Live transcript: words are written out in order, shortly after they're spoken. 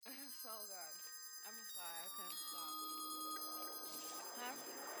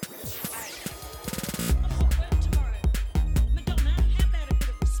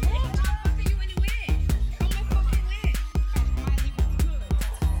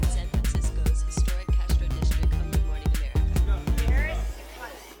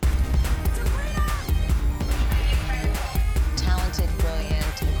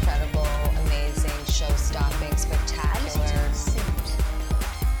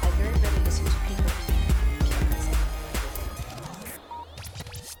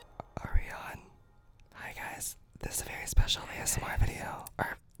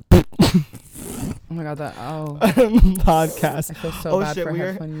Oh my god, podcast. I feel so bad shit, for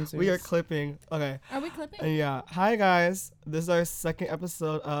headphone users. We are clipping. Okay. Are we clipping? Yeah. Hi guys. This is our second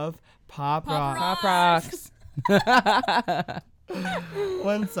episode of Pop Rock. Pop Rocks.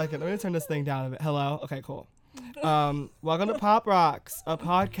 1 second. Let me turn this thing down a bit. Hello. Okay, cool. Welcome to Pop Rocks, a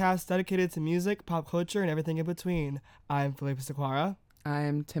podcast dedicated to music, pop culture, and everything in between. I'm Felipe Sequara.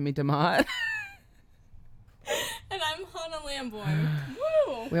 I'm Timmy DeMott. And I'm Hannah Lamborn.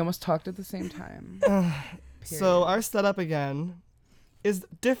 Woo! We almost talked at the same time. So our setup again is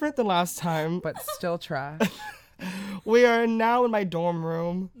different than last time. But still trash. We are now in my dorm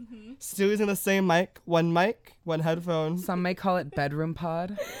room, still using the same mic, one headphone. Some may call it bedroom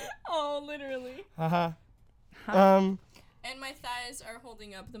pod. Oh, literally. Uh-huh. And my thighs are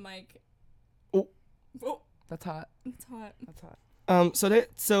holding up the mic. Oh. Oh, That's hot. it's hot. That's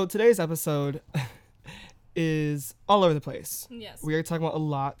hot. So today's episode is all over the place. Yes. We are talking about a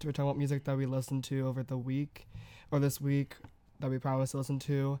lot. We're talking about music that we listened to over the week, or this week, that we promised to listen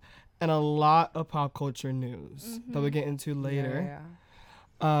to, and a lot of pop culture news that we get into later.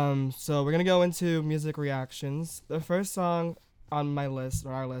 Yeah. So we're gonna go into music reactions. The first song on my list,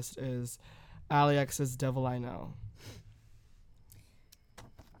 or our list, is Ali X's "Devil I Know."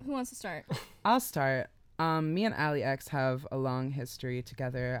 Who wants to start? I'll start. Me and Ali X have a long history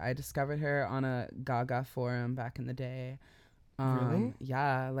together. I discovered her on a Gaga forum back in the day. Really?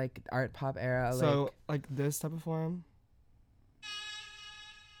 Yeah, like art pop era. So like this type of forum.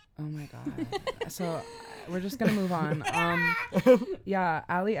 Oh my god. So we're just gonna move on. Yeah,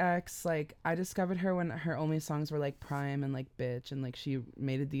 Ali X, like I discovered her when her only songs were like Prime and like Bitch, and like she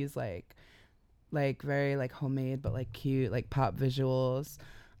made these like very like homemade but like cute like pop visuals.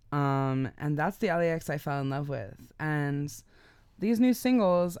 And that's the Ali X I fell in love with. And these new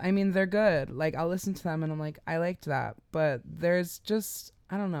singles, I mean, they're good. Like I'll listen to them and I'm like, I liked that, but there's just,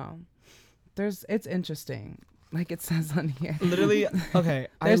 I don't know. It's interesting. Like it says on here. Literally, okay.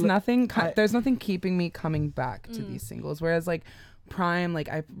 There's nothing keeping me coming back to these singles. Whereas like Prime, like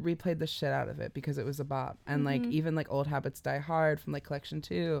I replayed the shit out of it because it was a bop. And like even like Old Habits Die Hard from like Collection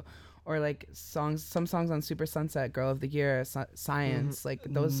 2, or like some songs on Super Sunset, Girl of the Year, Science, like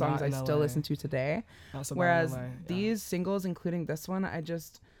those songs I still listen to today. Whereas these singles, including this one, I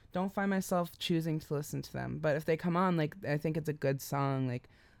just don't find myself choosing to listen to them. But if they come on, like I think it's a good song. Like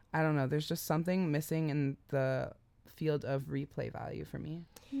I don't know, there's just something missing in the field of replay value for me.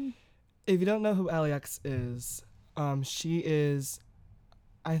 If you don't know who Ali X is, she is,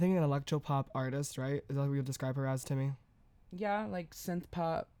 I think, an electropop artist, right? Is that what we would describe her as, Timmy? Yeah, like synth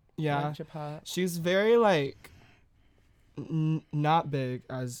pop. Yeah. Electropop. She's very like not big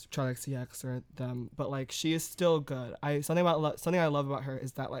as Charli XCX or them, but like she is still good. Something I love about her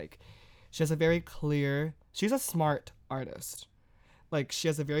is that like she has a very clear. She's a smart artist. Like she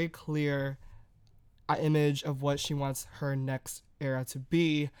has a very clear image of what she wants her next era to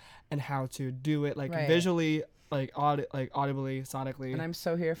be and how to do it, like visually, like audibly, sonically. And I'm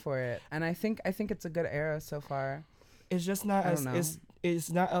so here for it. And I think it's a good era so far. It's just not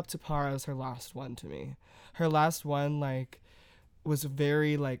it's not up to par as her last one to me. Her last one like was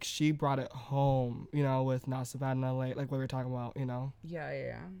very like she brought it home, you know, with Not So Bad in LA, like what we were talking about, you know.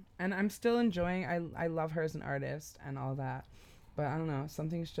 Yeah. And I'm still enjoying. I love her as an artist and all that. But I don't know,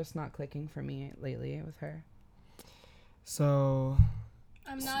 something's just not clicking for me lately with her. So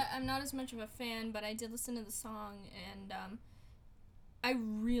I'm not as much of a fan, but I did listen to the song, and I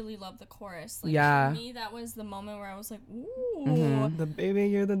really love the chorus. Like, for me, that was the moment where I was like, ooh. The baby,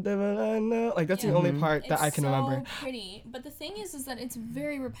 you're the devil I know. Like, that's the only part that I can remember. It's so pretty. But the thing is that it's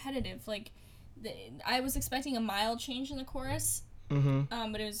very repetitive. Like, I was expecting a mild change in the chorus.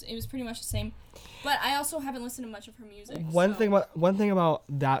 But it was pretty much the same. But I also haven't listened to much of her music. One thing about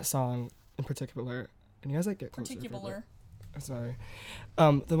that song in particular, and you guys like get closer. Sorry.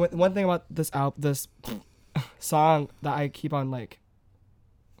 The one thing about this song that I keep on like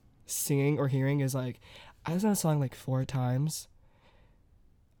singing or hearing is like, I listened to the song like 4 times.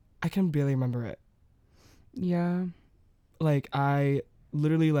 I can barely remember it. Yeah. Like I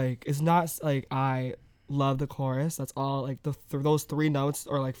literally like, it's not like I love the chorus. That's all. Like those 3 notes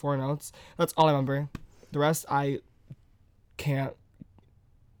or like 4 notes. That's all I remember. The rest I can't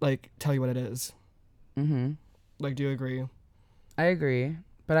like tell you what it is. Mm-hmm. Like, do you agree? I agree,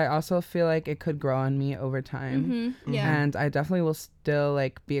 but I also feel like it could grow on me over time. Yeah. And I definitely will still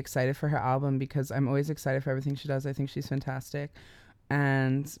like be excited for her album because I'm always excited for everything she does. I think she's fantastic.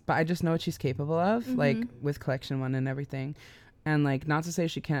 But I just know what she's capable of, like with Collection 1 and everything. And like, not to say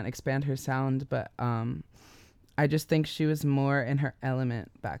she can't expand her sound, but I just think she was more in her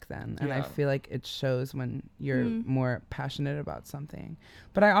element back then. And I feel like it shows when you're more passionate about something.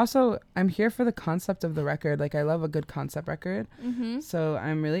 But I'm here for the concept of the record. Like, I love a good concept record. So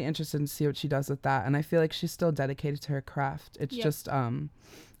I'm really interested to see what she does with that. And I feel like she's still dedicated to her craft. It's just,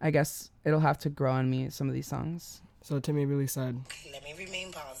 I guess it'll have to grow on me, some of these songs. So Timmy really said, let me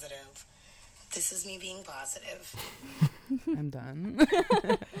remain positive. This is me being positive. I'm done.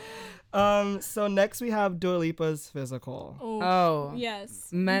 So next we have Dua Lipa's Physical. Oh. Yes.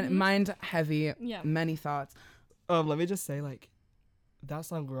 Mind heavy. Yeah. Many thoughts. Let me just say, like, that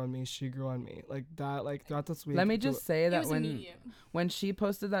song grew on me. She grew on me. Like, that, like, throughout this week. Let me just say that immediate. when she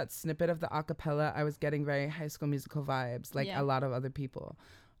posted that snippet of the acapella, I was getting very High School Musical vibes, like a lot of other people.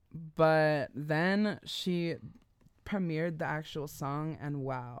 But then she premiered the actual song, and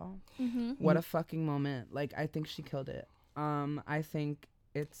wow, what a fucking moment. Like, I think she killed it. I think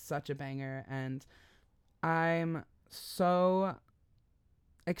it's such a banger, and I'm so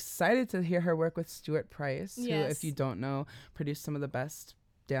excited to hear her work with Stuart Price, who, if you don't know, produced some of the best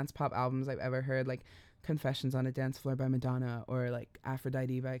dance pop albums I've ever heard, like Confessions on a Dance Floor by Madonna, or like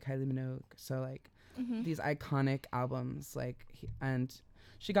Aphrodite by Kylie Minogue. So like these iconic albums, like, and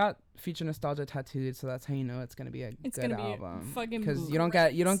she got Future Nostalgia tattooed, so that's how you know it's gonna be a good album. Because you don't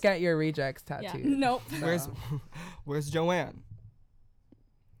get your rejects tattooed. Yeah. Nope. So. Where's Joanne?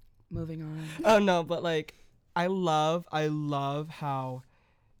 Moving on. Oh no, but like, I love how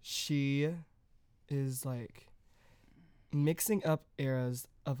she is like mixing up eras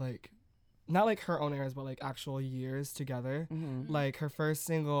of like, not like her own eras, but like actual years together. Like her first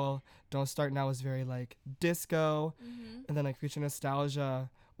single, Don't Start Now, was very like disco, and then like Future Nostalgia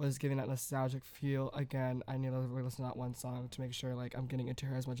was giving that nostalgic feel. Again, I need to listen to that one song to make sure like I'm getting into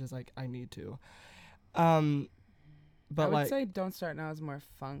her as much as like I need to. But I would like, say Don't Start Now is more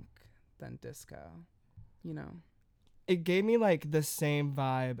funk than disco, you know. it gave me like the same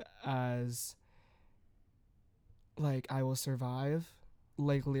vibe as like I Will Survive,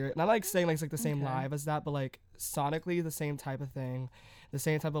 like lyric, not like saying like it's like the same live as that, but like sonically the same type of thing, the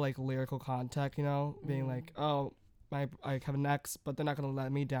same type of like lyrical content, you know, being like, oh, I have an ex, but they're not gonna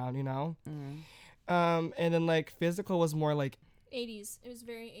let me down, you know. And then like Physical was more like 80s. It was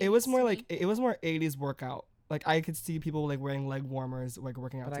very 80s. it was more like it was more 80s workout. Like I could see people like wearing leg warmers, like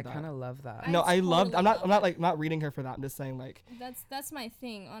working out. But to I that. kind of love that. No, I loved. I'm totally not like not reading her for that. I'm just saying like. That's my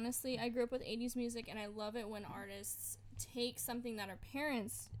thing. Honestly, I grew up with 80s music, and I love it when artists take something that our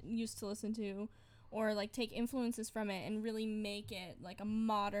parents used to listen to, or like take influences from it and really make it like a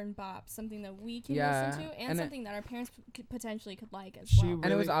modern bop, something that we can listen to, and something that our parents potentially could like as well.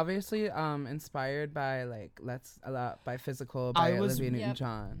 And it was obviously inspired by like by Physical by Olivia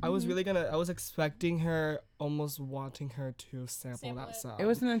Newton-John. I was really I was expecting her, almost wanting her to sample that song. It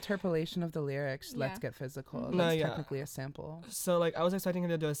was an interpolation of the lyrics. Let's Get Physical. That's technically a sample. So like I was expecting her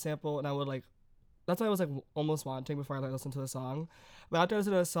to do a sample, and I would like. That's what I was like almost wanting before I like listened to the song. But after I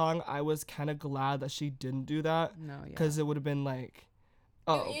listened to the song, I was kind of glad that she didn't do that. No, yeah. Because it would have been like,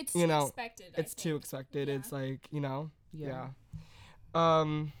 oh, it's you know, expected, it's too expected. Yeah. It's like, you know, Yeah.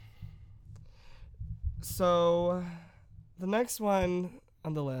 So the next one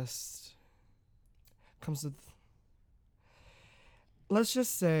on the list comes with, let's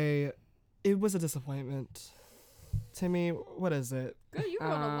just say, it was a disappointment. Timmy, what is it? Girl, you wrote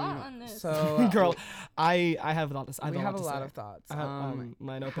a lot on this. So, girl, I have a lot to say. We have a lot of thoughts. I have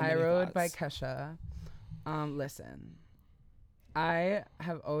mine open. High Road by Kesha. Listen, I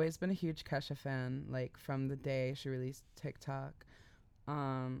have always been a huge Kesha fan, like from the day she released TikTok.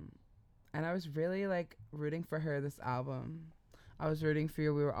 And I was really like rooting for her this album. I was rooting for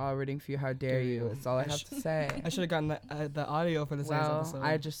you. We were all rooting for you. How dare you? That's all I have to say. I should have gotten the audio for this next episode.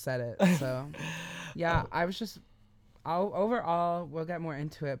 I just said it. So, yeah, I was just... overall, we'll get more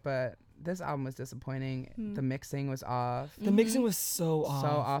into it, but this album was disappointing. The mixing was off. The mixing was so off. So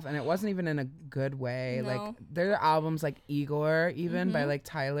off, and it wasn't even in a good way. No. Like, there are albums like Igor, even by like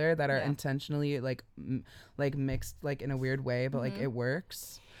Tyler, that are intentionally like mixed like in a weird way, but like it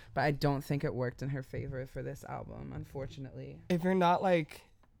works. But I don't think it worked in her favor for this album, unfortunately. If you're not like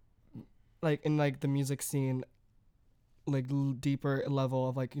in like the music scene, like deeper level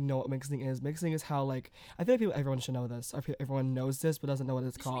of like what mixing is. Mixing is how like I feel like everyone should know this. I feel everyone knows this but doesn't know what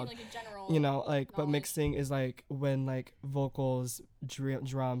it's Just mean, called. like a general Like but knowledge. mixing is like when like vocals,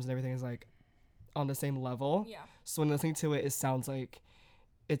 drums, and everything is like on the same level. Yeah. So when listening to it, it sounds like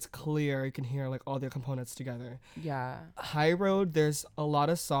it's clear. You can hear like all the components together. Yeah. High Road, there's a lot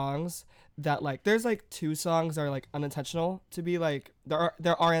of songs that like there's like 2 songs that are like unintentional to be like there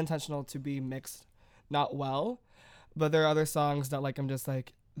are intentional to be mixed not well, but there are other songs that like I'm just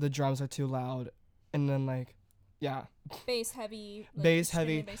like the drums are too loud, and then like yeah, Bass heavy. Like, Bass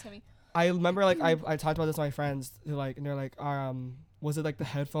extremely heavy. Bass heavy. I remember like I talked about this with my friends who like and they're like was it like the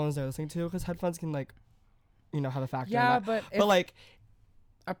headphones they're listening to, because headphones can like have a factor Yeah, in that. but But like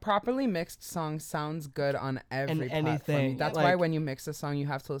a properly mixed song sounds good on every platform. anything. That's Like- why when you mix a song, you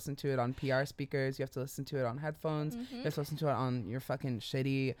have to listen to it on PR speakers. You have to listen to it on headphones. Mm-hmm. You have to listen to it on your fucking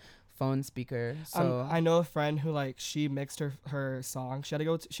shitty phone speaker. So I know a friend who like she mixed her song. She had to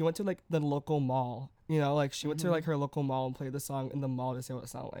go. She went to like the local mall. Like she went to like her local mall and played the song in the mall to see what it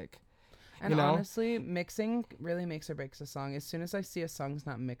sounded like. and honestly, mixing really makes or breaks a song. As soon as I see a song's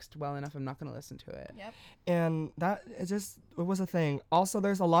not mixed well enough, I'm not gonna listen to it. Yep. And that it was a thing. Also,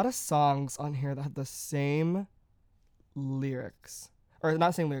 there's a lot of songs on here that have the same lyrics, or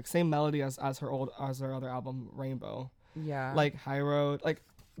not same lyrics, same melody as her other album Rainbow. Yeah. Like High Road, like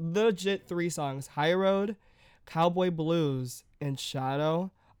legit 3 songs. High Road, Cowboy Blues, and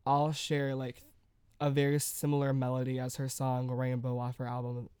Shadow all share like a very similar melody as her song Rainbow off her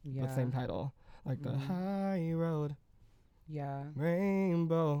album with the same title. Like the High Road, Yeah.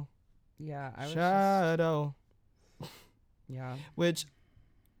 Rainbow, Yeah. I was Shadow. yeah. Which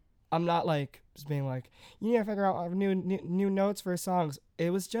I'm not like just being like, you need to figure out new notes for songs. It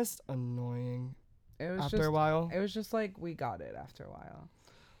was just annoying It was after just a while. It was just like we got it after a while.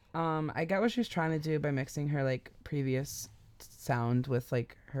 I get what she's trying to do by mixing her like previous sound with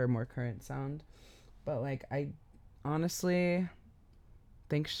like her more current sound, but like I honestly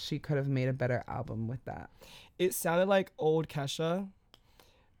think she could have made a better album with that. It sounded like old Kesha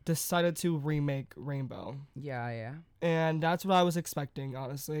decided to remake Rainbow. Yeah. And that's what I was expecting,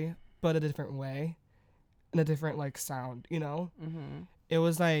 honestly, but a different way, and a different like sound. Mm-hmm. It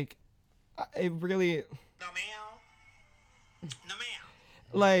was like, it really No, ma'am. No, ma'am.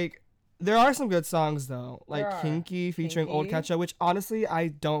 like. There are some good songs though, like There are. Kinky featuring Old Kinky. Kesha, which honestly I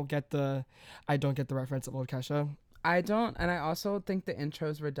don't get the reference of Old Kesha. I don't, and I also think the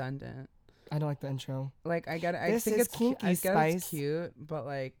intro's redundant. I don't like the intro. Like I get it. I This think is it's Kinky I get Spice. it's cute, but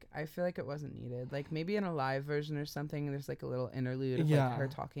like I feel like it wasn't needed. Like maybe in a live version or something, there's like a little interlude of Yeah. like her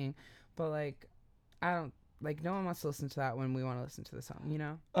talking, but like I don't like no one wants to listen to that when we want to listen to the song.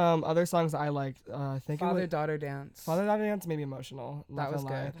 Other songs that I liked, I think Father it was daughter dance. Father Daughter Dance made me emotional. Not that was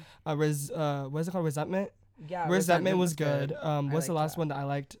gonna good. lie. What is it called? Resentment. Yeah, Resentment was good. What's the liked last that. one that I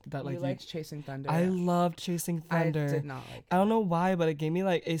liked? That like you liked Chasing Thunder. I loved Chasing Thunder. I did not like. I don't know why, but it gave me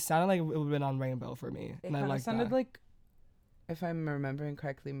like it sounded like it would have been on Rainbow for me, It and I kind of liked sounded that. like, if I'm remembering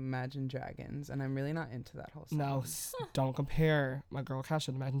correctly, Imagine Dragons, and I'm really not into that whole song. No, don't compare my girl Kesha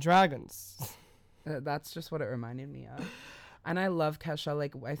to Imagine Dragons. That's just what it reminded me of. And I love Kesha.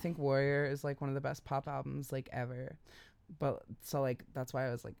 Like I think Warrior is like one of the best pop albums like ever. But so like that's why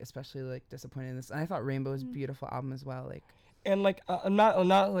I was like especially like disappointed in this. And I thought Rainbow was a beautiful album as well. Like And like I'm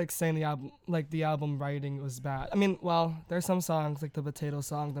not like saying the album writing was bad. I mean, well, there's some songs like the Potato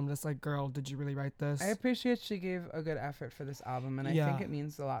song. I'm just like, girl, did you really write this? I appreciate she gave a good effort for this album, and I Yeah. think it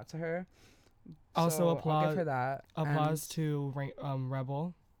means a lot to her. Also, So I'll applause- give her that. Applause to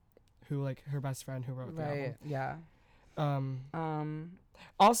Rebel, who like her best friend who wrote And, the right? Yeah. album.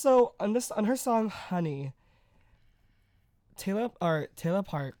 Also on her song Honey, Taylor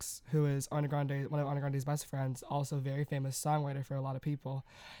Parks, who is one of Ariana Grande's best friends, also a very famous songwriter for a lot of people.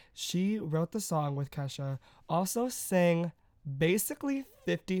 She wrote the song with Kesha, also sang basically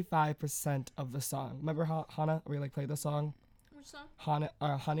 55% of the song. Remember Hana? We like played the song. Which song? Honey.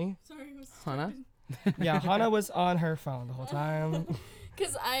 Sorry, I was Hannah? Yeah, Hana was on her phone the whole time.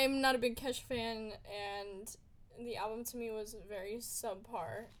 Because I'm not a big Kesha fan, and the album to me was very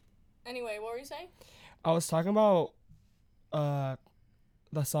subpar. Anyway, what were you saying? I was talking about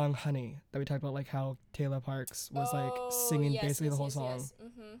the song Honey that we talked about, like how Taylor Parks was like singing basically the whole song. Yes.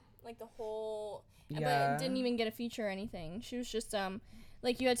 Mm-hmm. Like the whole, Yeah. but didn't even get a feature or anything. She was just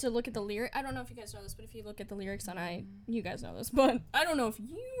like you had to look at the lyric. I don't know if you guys know this, but if you look at the lyrics on you guys know this, but I don't know if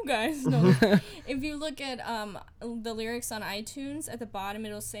you guys know this. If you look at the lyrics on iTunes, at the bottom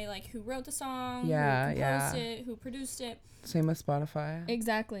it'll say like who wrote the song, Yeah, who yeah. composed it, who produced it. Same with Spotify.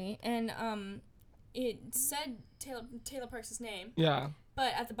 Exactly. And it said Taylor Parks' name, Yeah.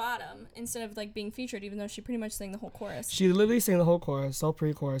 but at the bottom instead of like being featured, even though she pretty much sang the whole chorus. She literally sang the whole chorus, so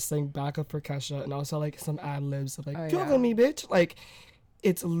pre-chorus, sang backup for Kesha, and also like some ad libs of like, Oh, "Google yeah. me, bitch." Like,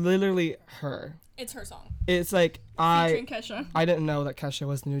 it's literally her. It's her song. It's like Featuring Kesha. I didn't know that Kesha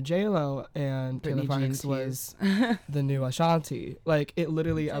was the new J-Lo and Taylor Britney Franks Jean was tease. the new Ashanti. Like, it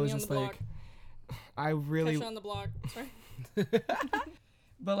literally, I Jenny was on just the like, I really, Kesha on the block. Sorry.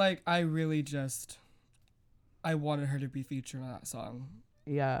 but like, I really just, I wanted her to be featured on that song.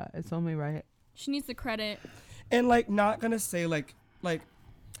 Yeah, it's only right. She needs the credit. And like, not gonna say like,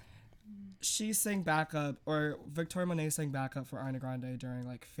 she sang backup, or Victoria Monet sang backup for Ariana Grande during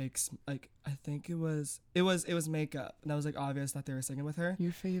like fakes. Like, I think it was Makeup, and that was like obvious that they were singing with her.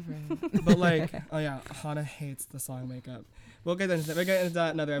 Your favorite. But like, oh yeah, Hana hates the song Makeup. We'll get into that. We'll get into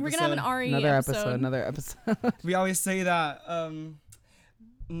that another episode. We're gonna have an Ari Another episode. Another episode. We always say that.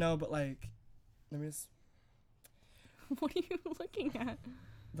 No, but like, let me just What are you looking at?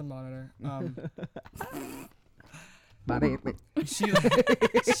 the monitor.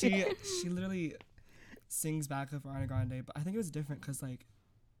 She literally sings backup for Ariana Grande, but I think it was different because like,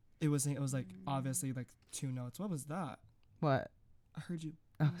 it was like obviously like 2 notes. What was that? What? I heard you.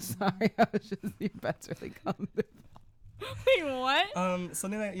 Oh, sorry. I was just your bet's really coming. Wait, what?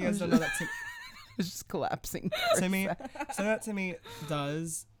 Something that you guys don't know that I was just collapsing. for a Timmy, sec. something that Timmy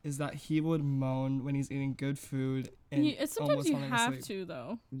does is that he would moan when he's eating good food and Sometimes almost you falling have asleep. to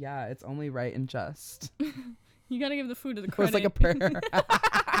though. Yeah, it's only right and just. You gotta give the food to the It was credit. like a prayer.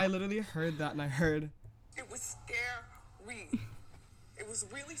 I literally heard that, and I heard. It was scary. It was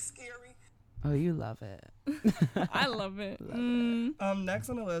really scary. Oh, you love it. I love it. Next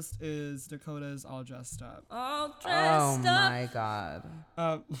on the list is Dakota's All Dressed Up. All Oh dressed up. my god.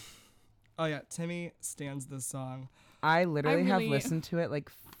 Oh yeah, Timmy stands this song. I literally have really- listened to it like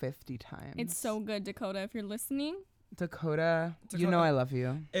 50 times. It's so good, Dakota. If you're listening, Dakota, you Dakota. know I love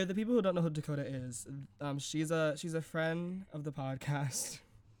you. The people who don't know who Dakota is, she's a friend of the podcast.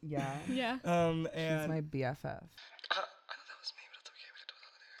 Yeah. yeah. And She's my BFF. I thought that was me, but it's okay. We can talk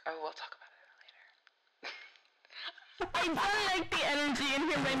about it later. Oh, we'll talk about I don't like the energy in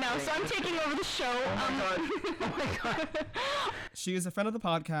here right now, so I'm taking over the show. Oh my god. She is a friend of the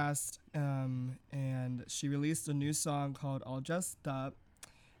podcast, and she released a new song called All Dressed Up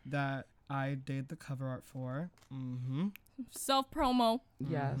that I did the cover art for. Self promo.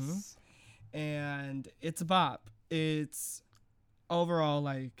 Yes. And it's a bop. It's overall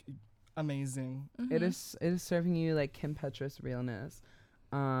like amazing. It is serving you like Kim Petras realness.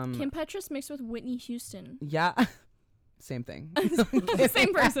 Kim Petras mixed with Whitney Houston. Yeah. Same thing.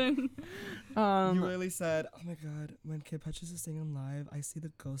 Same person. You really said, "Oh my God!" When Kid Petras is singing live, I see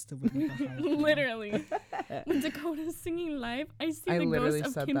the ghost of Whitney behind me. Literally. When Dakota's singing live, I see I the literally ghost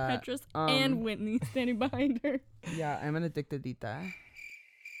of said Kim that. Petras and Whitney standing behind her. Yeah, I'm an addictedita.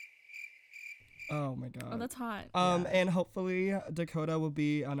 Oh my God. Oh, that's hot. And hopefully Dakota will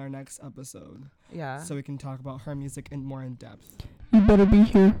be on our next episode, Yeah. so we can talk about her music in more in depth. You better be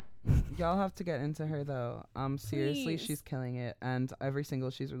here. Y'all have to get into her though. Seriously, Please. she's killing it, and every single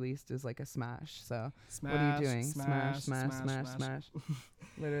she's released is like a smash. So Smash, what are you doing? Smash.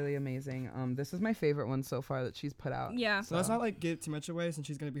 Literally amazing. This is my favorite one so far that she's put out. Yeah. So let's not like give too much away, since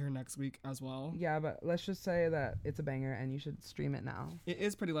she's gonna be here next week as well. Yeah, but let's just say that it's a banger, and you should stream it now. It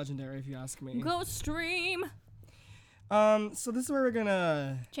is pretty legendary, if you ask me. Go stream. So this is where we're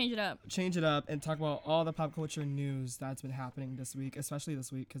gonna Change it up. change it up and talk about all the pop culture news that's been happening this week, especially this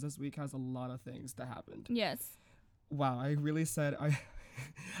week, because this week has a lot of things that happened. Yes. Wow, I really said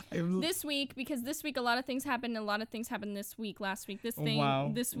This week, because this week a lot of things happened, and a lot of things happened this week. Last week, this thing.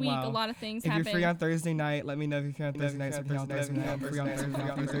 Wow, This week, wow. a lot of things If you're happened. free on Thursday night, let me know if you're free on Thursday night. Free on Thursday night. Free on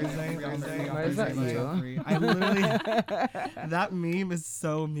Thursday. Why is that you? I literally, that meme is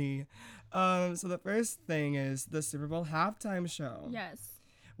so me. So the first thing is the Super Bowl halftime show Yes.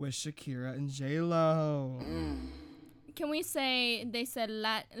 with Shakira and J-Lo. Can we say they said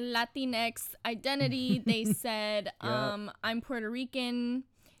Latinx identity? They said I'm Puerto Rican.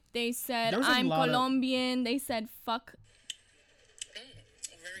 They said There was a I'm lot of- Colombian. They said fuck.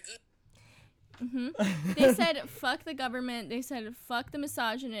 Very good. They said fuck the government. They said fuck the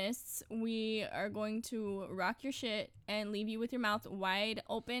misogynists. We are going to rock your shit and leave you with your mouth wide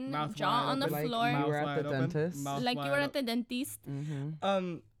open, Mouth jaw wide on the open. Like floor, you were at Mouth the wide open. dentist. Mouth like you wide were at open. the dentist.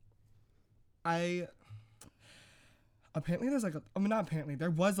 I apparently there's like not apparently, there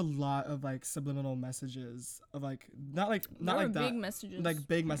was a lot of like subliminal messages of like not There were like that, big messages. like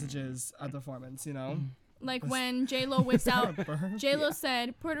big messages at the performance, you know. Like when J-Lo whips out, J-Lo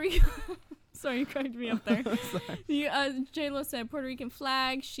said Puerto Rican. Sorry, you cracked me up there. J-Lo said Puerto Rican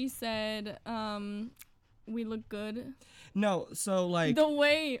flag. She said, we look good. No, so like The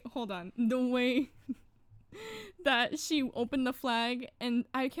way that she opened the flag, and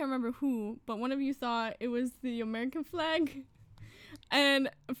I can't remember who, but one of you thought it was the American flag. And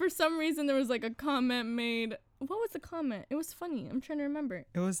for some reason there was like a comment made. What was the comment? It was funny. I'm trying to remember.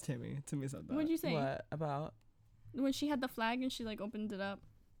 it was Timmy. Timmy said that. What'd you say? What about When she had the flag and she like opened it up.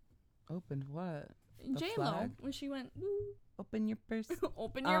 opened what? The J-Lo, flag? when she went, "Ooh, Open your purse.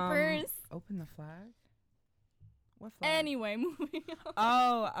 open your purse." Open the flag. What flag? Anyway, moving on.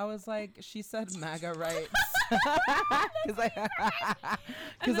 Oh, I was like, she said MAGA rights.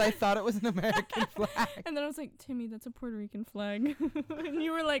 Because I thought it was an American flag. And then I was like, Timmy, that's a Puerto Rican flag. And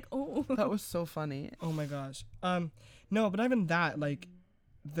you were like, oh. That was so funny. Oh my gosh. No, but not even that. Like,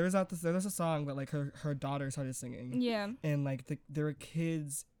 there's a song that like her daughter started singing, Yeah. and like there were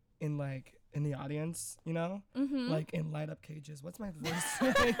kids in the audience, you know, Mm-hmm. like in light up cages. What's my voice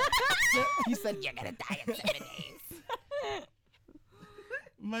saying? You said you're gonna die in 7 days.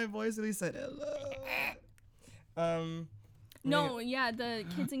 My voice really said hello. No, yeah, the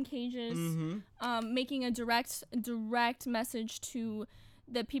kids in cages, making a direct message to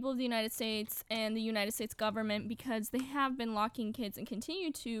the people of the United States and the United States government, because they have been locking kids and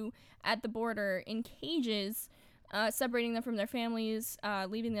continue to at the border in cages, separating them from their families,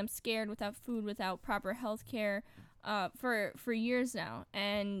 leaving them scared, without food, without proper health care, for years now.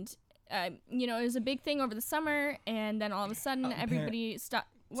 And it was a big thing over the summer, and then all of a sudden everybody stopped.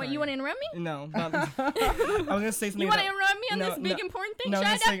 What, Sorry. you want to interrupt me? No, I was gonna say something. You want to about- interrupt me on No, this big no, important thing? No, I was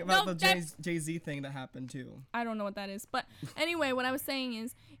Shut gonna say up. about No, the Jay-Z thing that happened too. I don't know what that is. But anyway, what I was saying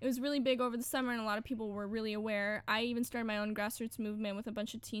is it was really big over the summer, and a lot of people were really aware. I even started my own grassroots movement with a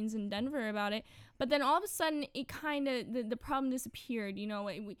bunch of teens in Denver about it. But then all of a sudden, it kind of, the problem disappeared. You know,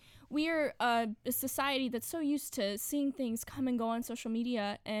 we are a society that's so used to seeing things come and go on social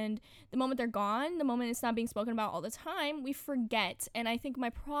media. And the moment they're gone, the moment it's not being spoken about all the time, we forget. And I think my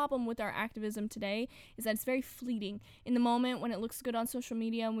problem with our activism today is that it's very fleeting. In the moment when it looks good on social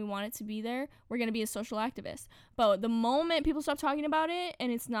media and we want it to be there, we're going to be a social activist. But the moment people stop talking about it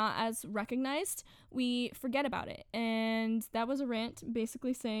and it's not as recognized, we forget about it. And that was a rant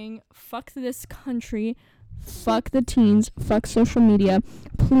basically saying, fuck this country, fuck the teens, fuck social media.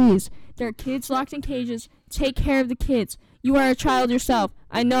 Please, there are kids locked in cages. Take care of the kids. You are a child yourself.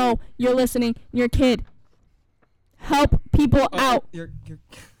 I know you're listening. You're a kid. Help people out. You're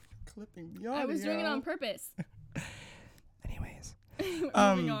clipping the audio. I was doing it on purpose. Anyways,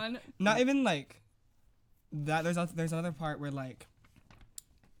 Moving on. not even like that. There's another part where like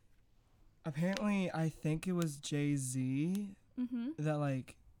apparently I think it was Jay-Z that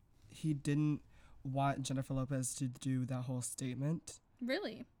like he didn't want Jennifer Lopez to do that whole statement.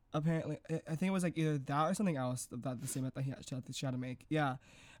 Really? Apparently, I think it was like either that or something else, that the statement that she had to make. Yeah,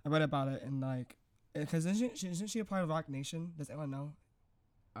 I read about it, and like, because isn't she a part of Rock Nation? Does anyone know?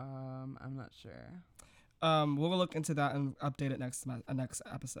 I'm not sure. We'll look into that and update it next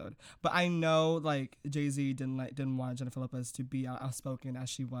episode. But I know like Jay-Z didn't want Jennifer Lopez to be outspoken as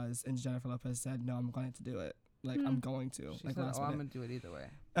she was, and Jennifer Lopez said, "No, I'm going to do it. Like I'm going to." She like said, last I'm minute. gonna do it either way.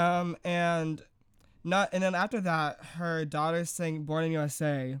 And then after that, her daughter sang "Born in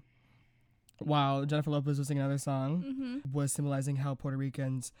USA," while Jennifer Lopez was singing another song, was symbolizing how Puerto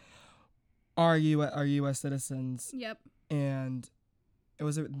Ricans are U.S. citizens. Yep. And it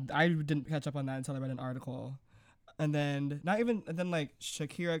was I didn't catch up on that until I read an article, and then like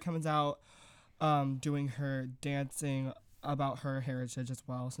Shakira comes out, doing her dancing about her heritage as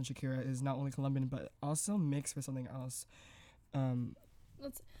well, since Shakira is not only Colombian but also mixed with something else.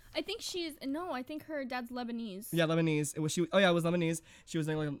 I think her dad's Lebanese. Yeah, Lebanese. It was it was Lebanese. She was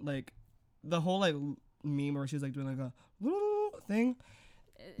doing like the whole like meme where she was like doing like a thing.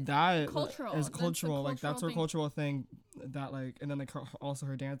 That Cultural. is That's a cultural. Like that's her thing. cultural thing. That like, and then like also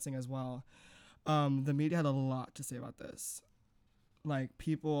her dancing as well. The media had a lot to say about this. Like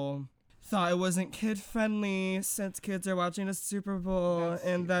people thought it wasn't kid friendly since kids are watching the Super Bowl,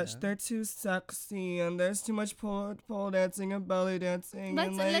 and that they're too sexy and there's too much pole dancing and belly dancing.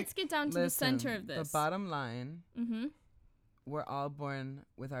 Let's get down to the center of this. The bottom line. We're all born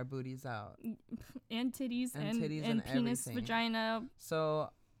with our booties out. And titties and titties and and penis, everything. vagina. So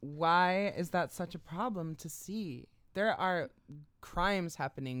why is that such a problem to see? There are crimes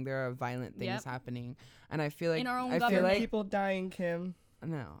happening. There are violent things happening, and I feel like In our own I feel government. like people dying, Kim.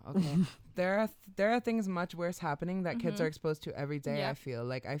 no, okay. there are things much worse happening that kids are exposed to every day. Yep.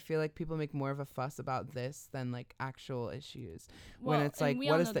 I feel like people make more of a fuss about this than like actual issues. Well, when it's and like, we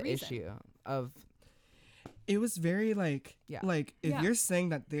what all is know the the reason. issue of? It was very like, Yeah. like if Yeah. you're saying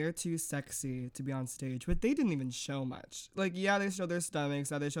that they're too sexy to be on stage, but they didn't even show much. Like, yeah, they showed their stomachs,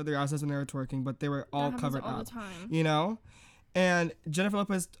 they showed their asses when they were twerking, but they were all happens covered all up, the time. you know? And Jennifer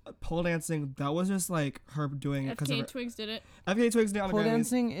Lopez pole dancing, that was just like her doing it because of FKA her. Twigs did it. FKA Twigs did it on the Pole Grammys.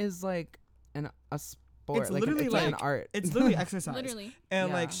 dancing is like a sport. It's like literally it's like an art. It's literally exercise. Literally.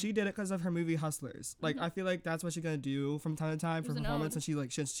 And like Yeah. she did it because of her movie Hustlers. Like I feel like that's what she's gonna do from time to time for was an performance,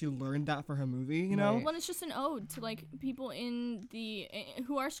 ode. and she learned that for her movie. You know, Right. Well, it's just an ode to like people in the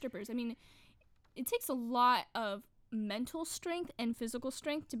who are strippers. I mean, it takes a lot of mental strength and physical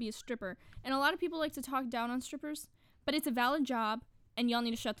strength to be a stripper, and a lot of people like to talk down on strippers, but it's a valid job. And y'all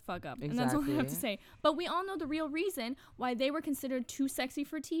need to shut the fuck up. And that's all I have to Exactly. say. But we all know the real reason why they were considered too sexy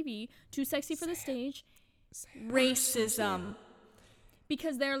for TV, too sexy for the stage. Racism.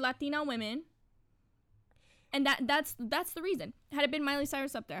 Because they're Latina women. And that's the reason. Had it been Miley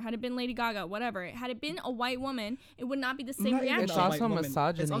Cyrus up there, had it been Lady Gaga, whatever, had it been a white woman, it would not be the same Not even reaction. It's a also white woman.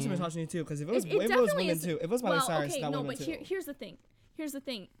 misogyny. It's also misogyny too, because if it was, It if it was definitely women is. too, if it was Miley Well, Cyrus, okay, that no, women but too. here's the thing. Here's the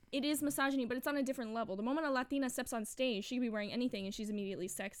thing. It is misogyny, but it's on a different level. The moment a Latina steps on stage, she could be wearing anything and she's immediately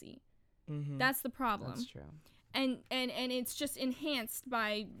sexy. Mm-hmm. That's the problem. That's true. And it's just enhanced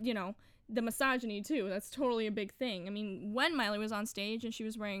by, you know, the misogyny too. That's totally a big thing. I mean, when Miley was on stage and she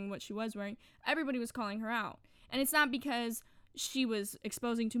was wearing what she was wearing, everybody was calling her out. And it's not because she was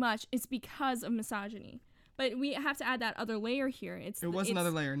exposing too much, it's because of misogyny. But we have to add that other layer here. It was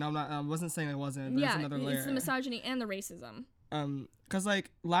another layer. No, I'm not. I wasn't saying it wasn't. But Yeah, it's another layer. it's the misogyny and the racism. Cause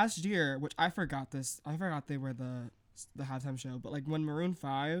like last year, which I forgot they were the halftime show. But like when Maroon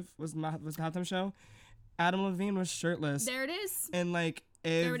 5 was the halftime show, Adam Levine was shirtless. There it is. And like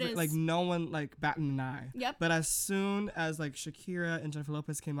There it is. like no one like batted an eye. Yep. But as soon as like Shakira and Jennifer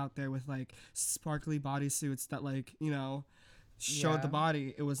Lopez came out there with like sparkly bodysuits that like, you know, showed Yeah. the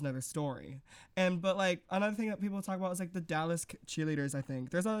body, it was another story. But like another thing that people talk about is like the Dallas cheerleaders. I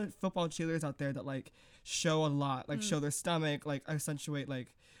think there's other football cheerleaders out there that like show a lot, like show their stomach, like accentuate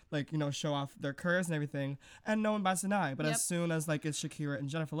like you know, show off their curves and everything, and no one bats an eye. But Yep. as soon as like it's Shakira and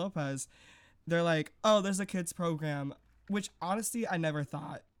Jennifer Lopez, they're like, oh, there's a kids program, which honestly I never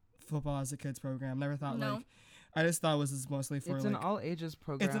thought football as a kids program. Never thought No. like, I just thought it was mostly for It's like an all ages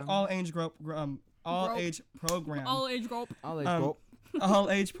program. it's an all age group all age program. All age group. all age um, group. all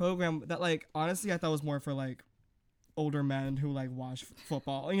age program that like honestly I thought was more for like older men who like watch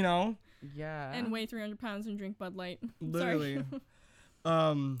football, you know? Yeah. And weigh 300 pounds and drink Bud Light. Literally.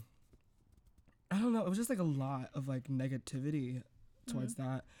 Sorry. I don't know, it was just like a lot of like negativity towards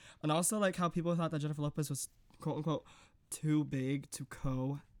that. And also like how people thought that Jennifer Lopez was quote unquote too big to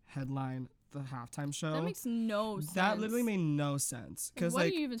co-headline the halftime show. That makes no sense. That literally made no sense. Because What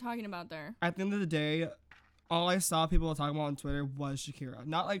like are you even talking about there? at the end of the day, all I saw people talking about on Twitter was Shakira.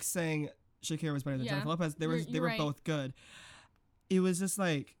 Not like saying Shakira was better than Yeah. Jennifer Lopez. They You're were right. both good. It was just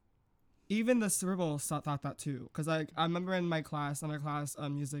like, even the Super Bowl thought that too. Cause like I remember in my class,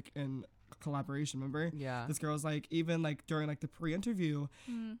 music and collaboration. Remember? Yeah. This girl was like, even like during like the pre-interview,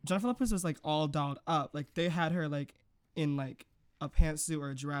 Jennifer Lopez was like all dolled up. Like they had her like in like a pantsuit or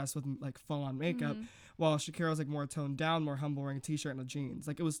a dress with like full on makeup, while Shakira was like more toned down, more humble, wearing a t-shirt and a jeans.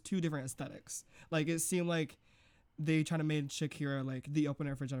 Like it was two different aesthetics. Like it seemed like they trying to make Shakira like the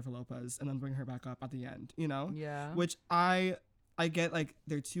opener for Jennifer Lopez and then bring her back up at the end, you know? Yeah. Which I get, like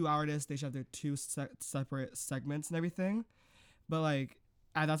they're two artists, they should have their two separate segments and everything, but like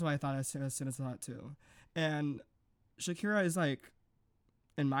that's what I thought as soon as I saw it too. And Shakira is like,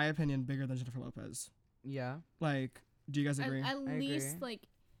 in my opinion, bigger than Jennifer Lopez. Yeah. Like, do you guys agree? At least, agree. like,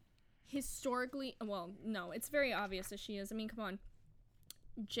 historically, well, no, it's very obvious that she is. I mean, come on.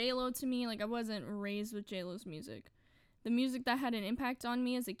 J-Lo to me, like, I wasn't raised with J-Lo's music. The music that had an impact on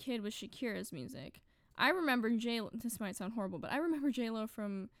me as a kid was Shakira's music. I remember J-Lo, this might sound horrible, but I remember J-Lo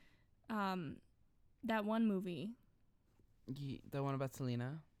from that one movie. The one about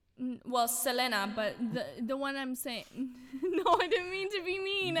Selena. Well, Selena, but the one I'm saying, no, I didn't mean to be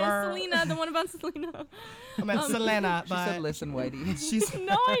mean. Burr. Selena, the one about Selena. I meant Selena, She but said, "Listen, Whitey." she's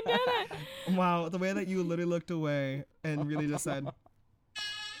No, I didn't. wow, the way that you literally looked away and really just said,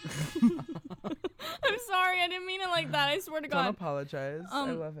 I'm sorry, I didn't mean it like that. I swear to Don't God. apologize.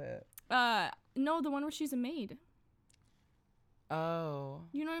 I love it. No, the one where she's a maid. Oh.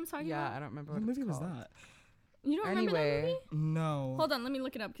 You know what I'm talking Yeah, about? I don't remember what what movie it's was called. that? You don't remember that Anyway, movie? No. Hold on, let me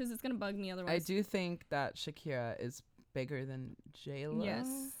look it up because it's gonna bug me I otherwise. do think that Shakira is bigger than J-Lo. Yes.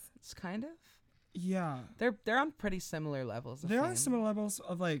 It's kind of. Yeah. They're on pretty similar levels. Of There are fame. similar levels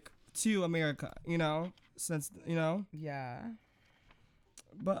of like to America, you know, since, you know, Yeah.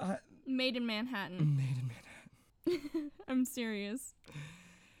 but Made in Manhattan. Made in Manhattan. I'm serious.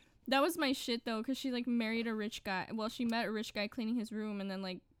 That was my shit though, because she like married a rich guy. Well, she met a rich guy cleaning his room and then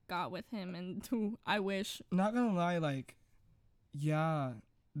like got with him, and I wish. Not gonna lie, like, yeah,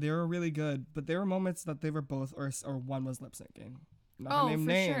 they were really good, but there were moments that they were both or one was lip syncing. Not gonna name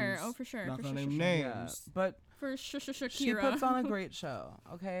names. Sure. Oh, for sure. Not For gonna sure, name sure. Yeah, names. but For Shakira. she puts on a great show.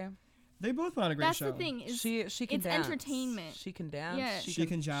 Okay, They both put on a great That's show. the thing. Is she can it's dance. entertainment. She can dance. Yeah. She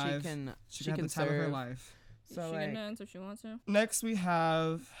can jive. She She can had the time of her serve. life. So she like, can dance if she wants to. Next, we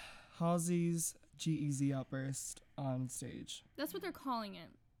have Halsey's G-Eazy outburst on stage. That's what they're calling it.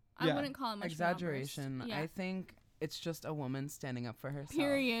 Yeah. I wouldn't call it much exaggeration. Of an outburst. I think it's just a woman standing up for herself.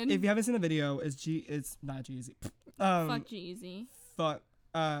 Period. If you haven't seen the video, it's not G-Eazy. Fuck G-Eazy. Fuck.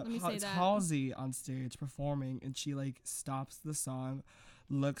 me say It's that. Halsey on stage performing, and she like stops the song,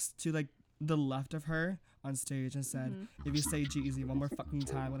 looks to like the left of her on stage, and said, Mm-hmm. "If you say G-Eazy one more fucking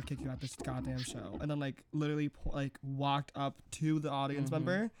time, I'm gonna kick you out this goddamn show." And then like literally like walked up to the audience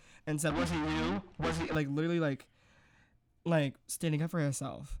member and said, "Was it you? Was it like literally like standing up for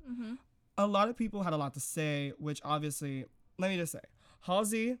herself?" Mm-hmm. A lot of people had a lot to say, which obviously, let me just say,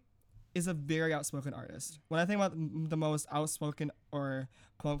 Halsey is a very outspoken artist. When I think about the most outspoken or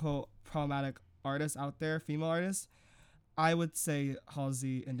quote unquote problematic artists out there, female artists, I would say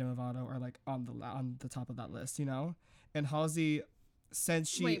Halsey and Demi Lovato are like on the top of that list, you know. And Halsey, since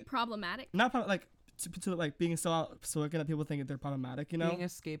she Wait, problematic? not like to like being so outspoken that people think that they're problematic, you know. Being a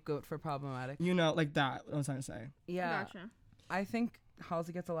scapegoat for problematic. You know, like that. What I'm trying to say. Yeah, Gotcha. I think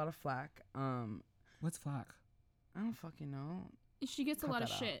Halsey gets a lot of flack. What's flack? I don't fucking know. She gets a Cut lot of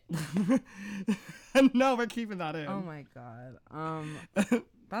that shit. No, we're keeping that in. Oh my god.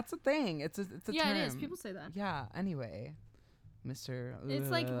 That's a thing. It's a Yeah, term. it is. People say that. Yeah. Anyway, Mr.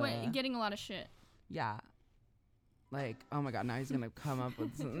 It's like getting a lot of shit. Yeah. Like, oh my god, now he's gonna come up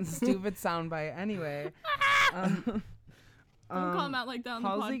with some stupid soundbite. Anyway, Don't call him out like that on the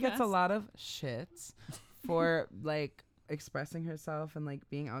podcast. Halsey gets a lot of shit for like expressing herself and like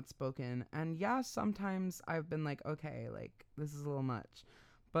being outspoken. And yeah, sometimes I've been like, okay, like this is a little much.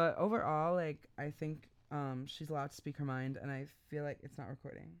 But overall, like I think she's allowed to speak her mind, and I feel like it's not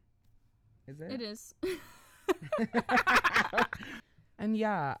recording. Is it? It is. And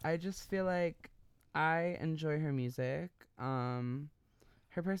yeah, I just feel like I enjoy her music.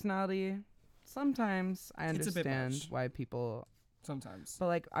 Her personality, sometimes I It's a bit understand much. why people, Sometimes. but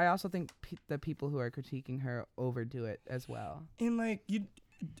like I also think the people who are critiquing her overdo it as well. And like you,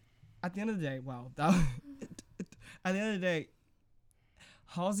 at the end of the day, wow, that at the end of the day,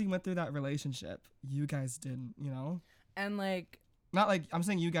 Halsey went through that relationship. You guys didn't, you know. And like Not like I'm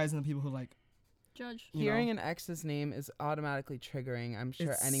saying you guys and the people who like Judge. you hearing know. an ex's name is automatically triggering. I'm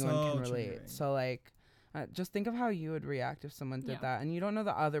sure It's anyone so can relate. triggering. So like, just think of how you would react if someone did Yeah. that, and you don't know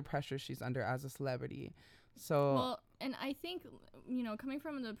the other pressure she's under as a celebrity. So Well, and I think, coming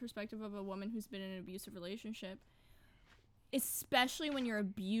from the perspective of a woman who's been in an abusive relationship, especially when your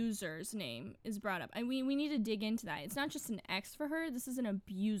abuser's name is brought up, we need to dig into that. It's not just an ex for her. This is an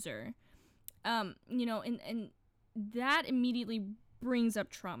abuser. And that immediately brings up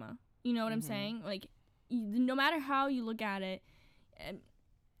trauma. You know what I'm saying? Like, no matter how you look at it,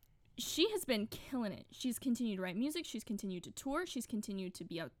 she has been killing it. She's continued to write music. She's continued to tour. She's continued to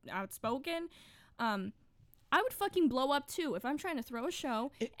be outspoken. I would fucking blow up too if I'm trying to throw a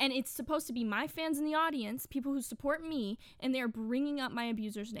show and it's supposed to be my fans in the audience, people who support me, and they're bringing up my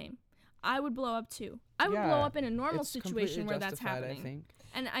abuser's name. I would blow up too. I would blow up in a normal it's situation completely where that's justified, happening. I think.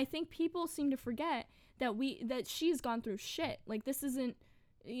 And I think people seem to forget that she's gone through shit. Like, this isn't,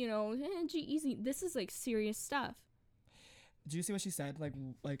 G-Eazy. This is like serious stuff. Do you see what she said?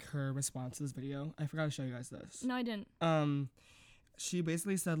 Like her response to this video. I forgot to show you guys this. No, I didn't. She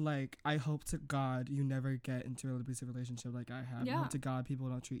basically said like, I hope to God you never get into an abusive relationship like I have. I Yeah. hope to God people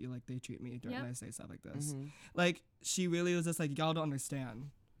don't treat you like they treat me when Yep. I say stuff like this. Mm-hmm. Like, she really was just like, y'all don't understand.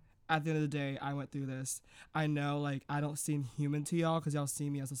 At the end of the day, I went through this. I know, like, I don't seem human to y'all because y'all see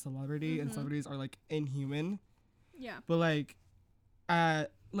me as a celebrity, and celebrities are like inhuman. Yeah. But like as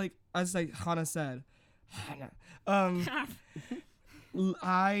like Hannah said,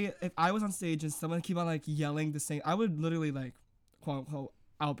 if I was on stage and someone keep on like yelling the same, I would literally like quote unquote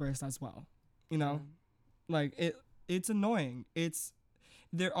outburst as well. You know, like it's annoying. It's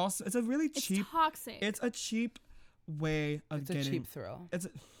a really It's cheap. toxic. It's a cheap way of It's getting. a cheap thrill. It's a,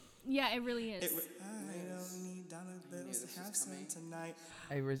 yeah, it really is. I don't need dollar bills to have some tonight.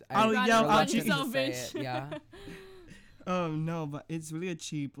 I'll yell out reluctant yourself, to say bitch. it, yeah. No, but it's really a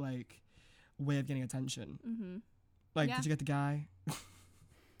cheap like way of getting attention. Mm-hmm. Like, Yeah. did you get the guy?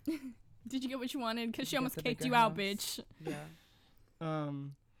 Did you get what you wanted? Because she You almost get the kicked bigger you out, house. bitch. Yeah.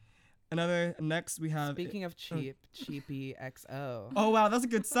 Next we have. Speaking of cheap, Cheapy XO. Oh wow, that's a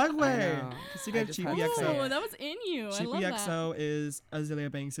good segue. I know. Speaking I of just Cheapy had to say Oh, it. that was in you. I love Cheapy that. XO is Azalea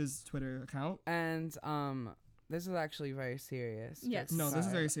Banks' Twitter account. And this is actually very serious. Yes. just No, this is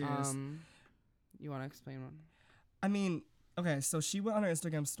sorry. very serious. You want to explain one? I mean, okay, so she went on her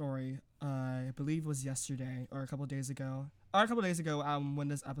Instagram story, I believe it was yesterday or a couple days ago. When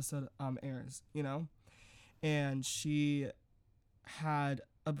this episode airs, you know? And she had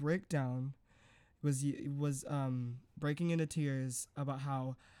a breakdown, was breaking into tears about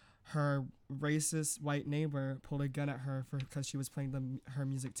how her racist white neighbor pulled a gun at her because she was playing her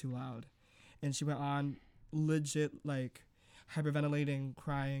music too loud. And she went on legit like hyperventilating,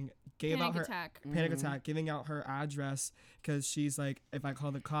 crying, Panic attack. panic attack, giving out her address because she's like, if I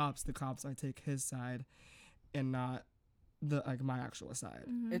call the cops might take his side and not my actual side.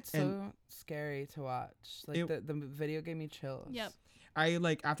 It's so scary to watch. Like the video gave me chills. Yep. I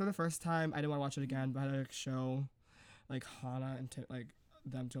like after the first time I didn't want to watch it again, but I had to like, show like Hannah and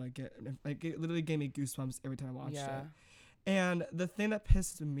them to like get like it literally gave me goosebumps every time I watched it. And the thing that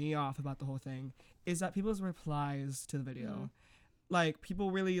pissed me off about the whole thing is that people's replies to the video, like people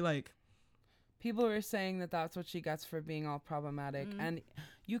really like. People were saying that that's what she gets for being all problematic. And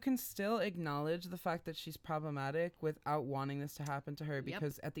you can still acknowledge the fact that she's problematic without wanting this to happen to her,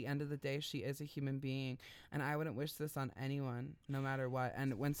 because at the end of the day, she is a human being. And I wouldn't wish this on anyone, no matter what.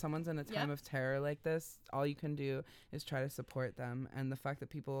 And when someone's in a time of terror like this, all you can do is try to support them. And the fact that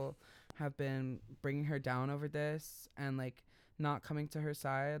people have been bringing her down over this and like not coming to her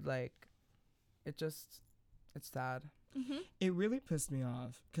side, like it's sad. It really pissed me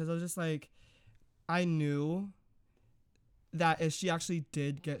off because I was just like, I knew that if she actually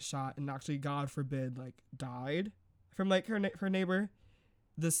did get shot and actually, God forbid, like died from like her neighbor,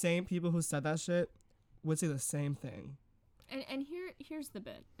 the same people who said that shit would say the same thing. And here's the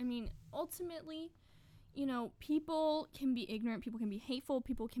bit. I mean, ultimately, you know, people can be ignorant, people can be hateful,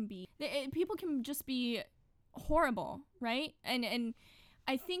 people can just be horrible, right? And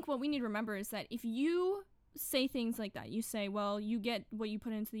I think what we need to remember is that if you say things like that, you say, well, you get what you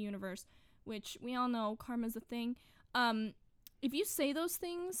put into the universe, which we all know karma's a thing. If you say those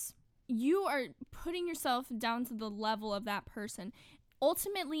things, you are putting yourself down to the level of that person.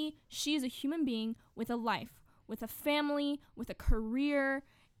 Ultimately, she is a human being with a life, with a family, with a career,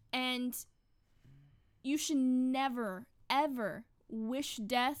 and you should never, ever wish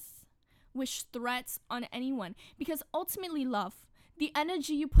death, wish threats on anyone, because ultimately, love, the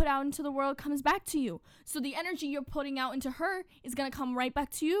energy you put out into the world comes back to you. So the energy you're putting out into her is going to come right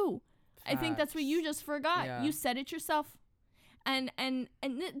back to you. I think that's what you just forgot. Yeah. You said it yourself. And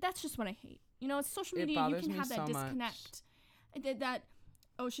that's just what I hate. You know, it's social media. You can have that disconnect. That,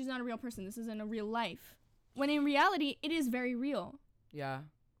 oh, she's not a real person. This isn't a real life. When in reality, it is very real. Yeah.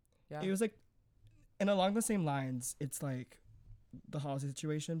 It was like, and along the same lines, it's like the Halsey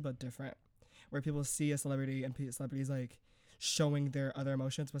situation, but different, where people see a celebrity and celebrities like showing their other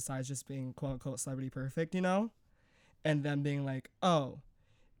emotions besides just being quote unquote celebrity perfect, you know, and them being like, oh,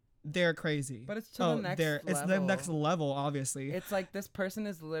 they're crazy. But it's to the next level. It's the next level, obviously. It's like this person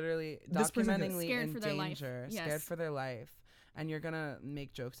is literally This person is documentingly scared in for their life. danger, Yes. scared for their life, and you're gonna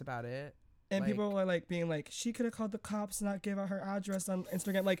make jokes about it. And like, people are like being like, she could have called the cops and not give out her address on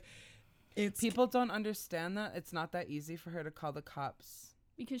Instagram. Like, it's people don't understand that it's not that easy for her to call the cops.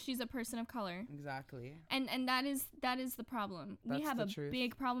 Because she's a person of color. Exactly. And that is the problem. We That's have the a truth.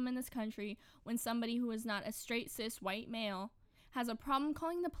 big problem in this country when somebody who is not a straight cis white male has a problem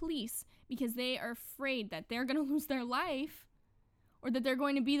calling the police because they are afraid that they're going to lose their life or that they're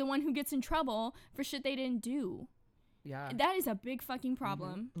going to be the one who gets in trouble for shit they didn't do. Yeah. That is a big fucking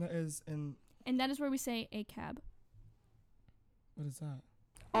problem. that is, and And that is where we say a cab. what is that?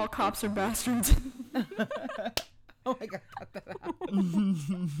 All cops are bastards. Oh my god, cut that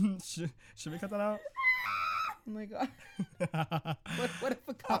out. Should we cut that out? Oh my god. What if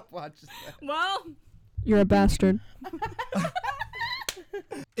a cop watches that? Well, You're a bastard.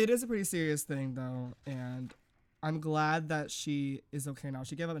 It is a pretty serious thing though, and I'm glad that she is okay now.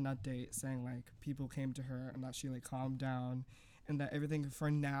 She gave up an update saying like people came to her and that she like calmed down and that everything for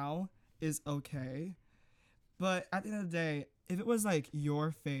now is okay. But at the end of the day, if it was like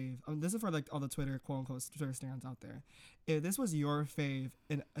your fave, this is for like all the Twitter quote unquote Twitter stands out there. If this was your fave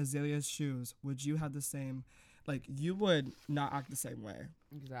in Azalea's shoes, would you have the same? Like you would not act the same way.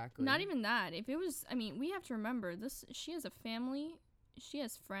 Exactly. not even that. If it was, I mean, we have to remember this. She has a family. She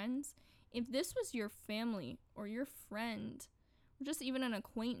has friends. If this was your family or your friend, or just even an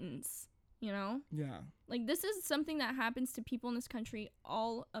acquaintance, you know, Yeah. like this is something that happens to people in this country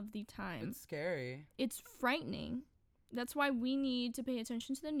all of the time. It's scary. It's frightening. That's why we need to pay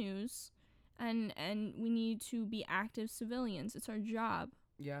attention to the news, and we need to be active civilians. It's our job.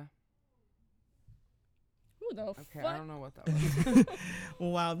 Yeah. Who the Okay, fuck? I don't know what that was.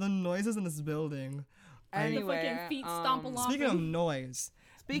 Wow, the noises in this building. Anyway, fucking feet stomp along. Speaking of noise,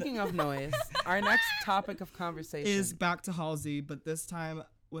 Speaking of noise, our next topic of conversation is back to Halsey, but this time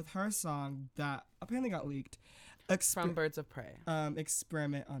with her song that apparently got leaked. from Birds of Prey.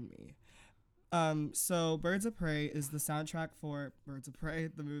 Experiment on Me. So Birds of Prey is the soundtrack for Birds of Prey,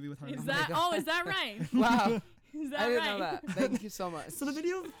 the movie with Harvey. Is that? Oh, is that right? Wow. Is that I didn't right? know that. Thank you so much. So the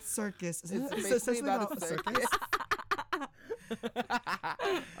video circus is It's it's basically essentially about about a a circus.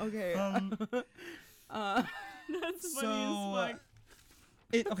 Okay. That's So funny as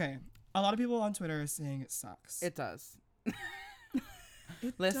fuck. okay. A lot of people on Twitter are saying it sucks. It does.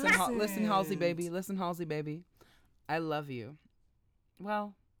 It Listen, listen, Halsey doesn't. baby. Listen, Halsey baby. I love you.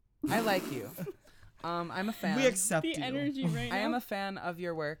 Well, I like you. I'm a fan. We accept The you. energy right now. I am a fan of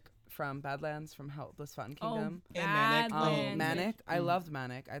your work from Badlands, from Helpless Fountain Kingdom. Oh, And Manic. Badlands. Manic. I loved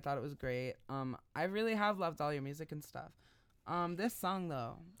Manic. I thought it was great. I really have loved all your music and stuff. This song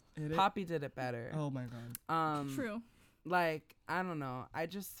though, It is- Poppy did it better. Oh my god. True. Like, I don't know. I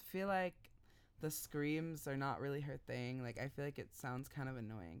just feel like the screams are not really her thing. Like, I feel like it sounds kind of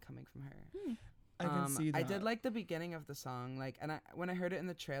annoying coming from her. I can see that. I did like the beginning of the song, like, and when I heard it in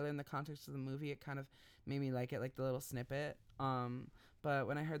the trailer in the context of the movie, it kind of made me like it, like the little snippet. But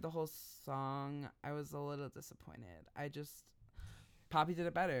when I heard the whole song, I was a little disappointed. Poppy did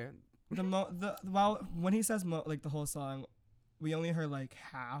it better. When he says like the whole song, we only heard like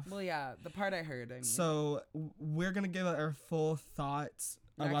half. Well, yeah, the part I heard. I mean. So we're gonna give our full thoughts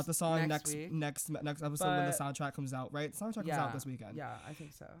about the song next week. next episode when the But- soundtrack comes out. Right, the soundtrack comes Yeah, out this weekend. Yeah, I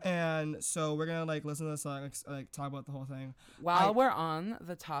think so. And so we're gonna like listen to the song, like talk about the whole thing. While we're on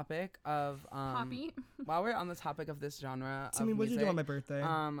the topic of Poppy. while we're on the topic of this genre, Timmy, of what'd you do music, on my birthday?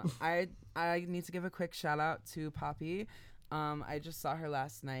 I need to give a quick shout out to Poppy. I just saw her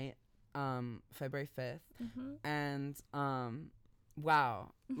last night, February 5th, and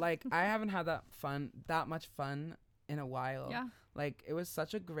wow, like I haven't had that much fun in a while. Yeah. Like it was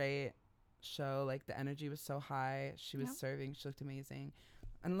such a great show. Like the energy was so high. She was Yep. serving. She looked amazing.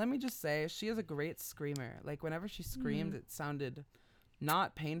 And let me just say, she is a great screamer. Like whenever she screamed, it sounded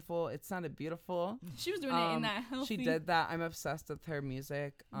not painful. It sounded beautiful. She was doing it in that healthy. She did that. I'm obsessed with her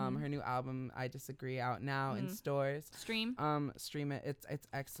music. Her new album, I Disagree, out now in stores. Stream. Stream it. It's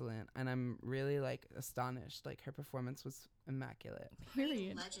excellent, and I'm really like astonished. Like her performance was immaculate.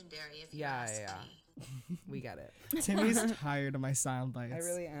 Period. Legendary, if you Yeah, ask yeah. me. We get it. Timmy's tired of my sound bites. I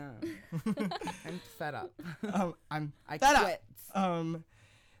really am. I'm fed up. I'm I fed up. quit.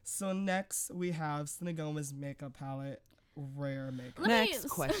 So next we have Selena Gomez makeup palette, Rare makeup. Let me- Next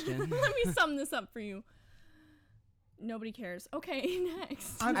question. Let me sum this up for you. Nobody cares. Okay,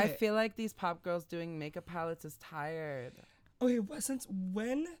 next. I feel like these pop girls doing makeup palettes is tired. Okay, since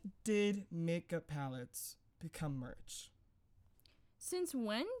when did makeup palettes become merch? Since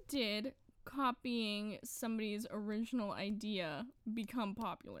when did copying somebody's original idea become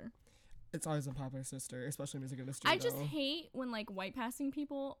popular? It's always a popular, sister, especially music industry. I just though. hate when like white passing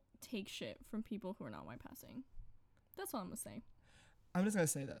people take shit from people who are not white passing. That's all I'm gonna say. I'm just gonna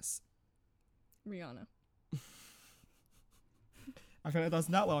say this. Rihanna. I feel like that's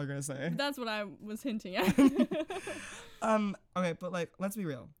not what I'm gonna say. That's what I was hinting at. Okay, but like, let's be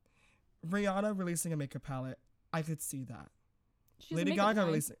real. Rihanna releasing a makeup palette, I could see that. She's a Lady makeup Gaga line.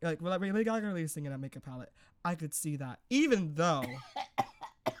 releasing, Lady Gaga releasing a makeup palette, I could see that. Even though,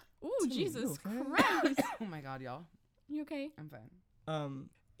 Ooh, Timmy, Jesus you okay? Christ. Oh my god, y'all. You okay? I'm fine.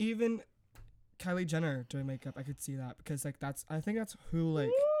 even Kylie Jenner doing makeup, I could see that because like I think that's who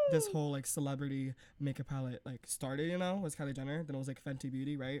like this whole like celebrity makeup palette like started. You know, was Kylie Jenner. Then it was like Fenty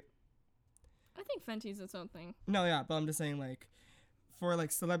Beauty, right? I think Fenty's its own thing. No, yeah, but I'm just saying like for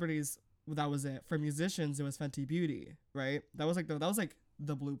like celebrities, that was it. For musicians, it was Fenty Beauty, right? That was like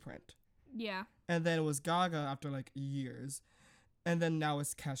the blueprint. Yeah. And then it was Gaga after like years, and then now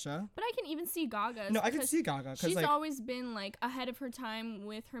it's Kesha. But I can even see Gaga. No, I can see Gaga because She's like always been like ahead of her time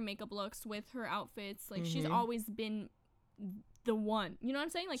with her makeup looks, with her outfits. Like she's Mm-hmm. always been the one. You know what I'm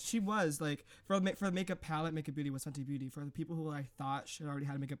saying? Like she was like for the makeup palette, Makeup Beauty was Fenty Beauty. For the people who I thought should already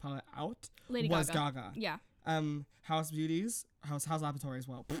had a makeup palette out, Lady was Gaga. Gaga. Yeah. House Beauties, House Laboratory as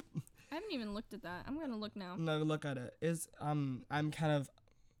well. I haven't even looked at that. I'm gonna look now. No, look at it.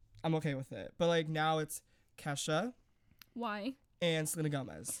 I'm okay with it. But like now it's Kesha Why? and Selena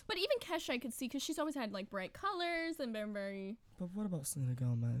Gomez. But even Kesha I could see because she's always had like bright colors and been very. But what about Selena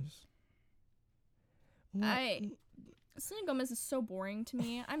Gomez? Selena Gomez is so boring to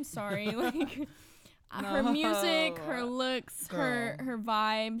me. I'm sorry. Like, Her music, her No. looks, Girl. her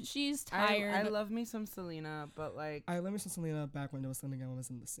vibe. She's tired. I love me some Selena, but like I let me see Selena back when Selena was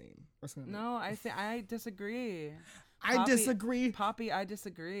in the scene. Or Selena. no, I disagree. I Poppy- disagree. Poppy, I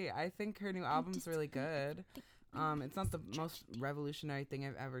disagree. I think her new album's really good. It's not the most revolutionary thing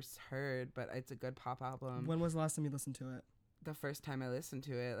I've ever heard, but it's a good pop album. When was the last time you listened to it? The first time I listened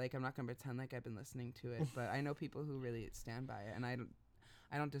to it, like I'm not gonna pretend like I've been listening to it, but I know people who really stand by it, and I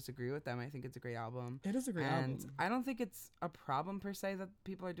don't disagree with them. I think it's a great album. It is a great And album. I don't think it's a problem per se that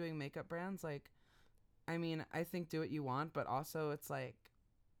people are doing makeup brands. Like, I mean, I think do what you want, but also it's like,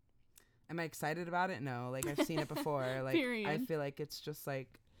 am I excited about it? No. Like I've seen it before. Like I Period. feel like it's just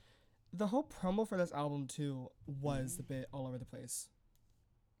like The whole promo for this album too was a bit all over the place.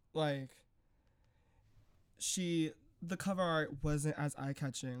 Like the cover art wasn't as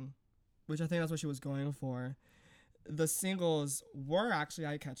eye-catching, which I think that's what she was going for. The singles were actually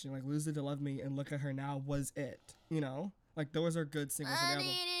eye-catching, like Lose It to Love Me and Look at Her Now was it, you know? Like those are good singles on the album.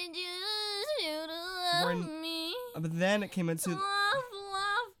 needed you to love When- me. But then it came into Love.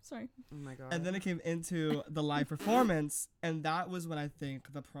 Sorry. oh my god. and then it came into the live performance, and that was when I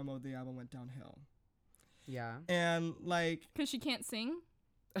think the promo of the album went downhill. yeah. And like Because she can't sing.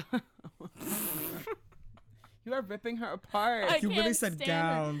 You are ripping her apart. I you really can't said stand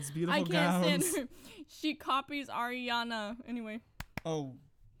her. gowns, beautiful I can't gowns. stand her. She copies Ariana. Anyway. Oh,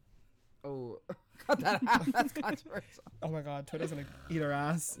 oh, cut that out. That's controversial. oh my God, Twitter's gonna eat her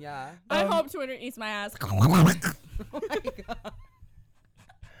ass. Yeah. I hope Twitter eats my ass. Oh my god.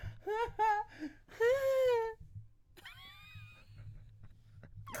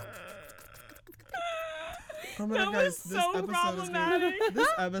 Oh my That God, was guys, this so episode problematic. is this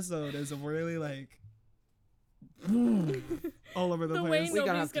episode is really like all over the The place. way We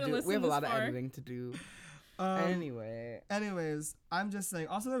Nobody's gonna we listen have a this lot of far. editing to do. Um, Anyways, I'm just saying.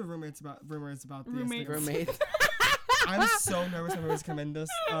 Also, there were rumors about the Roommates. Instagram. roommates. I'm so nervous when rumors come in this.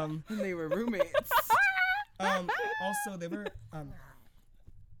 They were roommates. Also,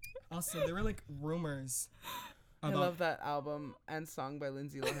 there were like rumors I about love that album and song by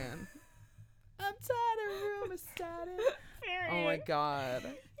Lindsay Lohan. I'm tired of rumors starting. Oh my god.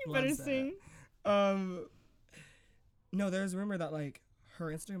 You better Loves that. sing. No, there's a rumor that like her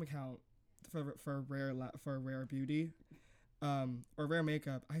Instagram account for rare beauty, or rare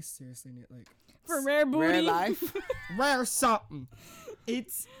makeup. I seriously need like For rare booty. Rare life. rare something.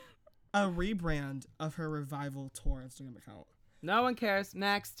 It's a rebrand of her revival tour Instagram account. No one cares.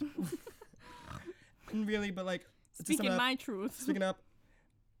 Next. And really, but like to sum Speaking it up- my truth. speaking up,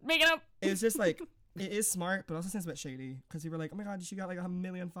 Make it up. it's just like it is smart, but also seems a bit shady because you were like, oh my God, she got like 1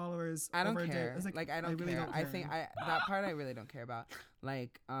 million followers. I don't over a day. care. It's Like I don't really care. don't I care. think that part I really don't care about.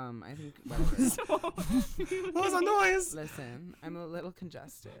 Like I think whatever. What was the noise? Listen, I'm a little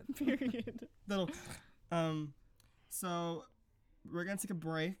congested. Period. Little. So we're gonna take a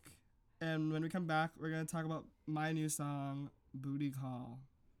break, and when we come back, we're gonna talk about my new song, Booty Call.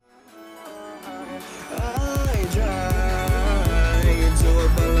 I try to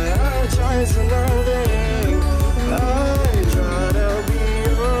apologize for nothing. I try to be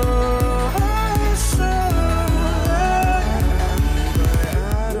but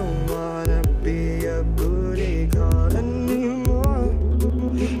I don't wanna be a booty call anymore.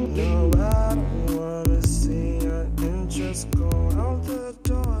 No, I don't wanna see your interest go out the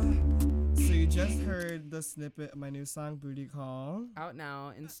door. So you just heard the snippet of my new song, Booty Call. Out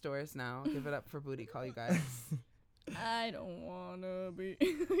now, in stores now. Give it up for Booty Call, you guys. I don't wanna be. I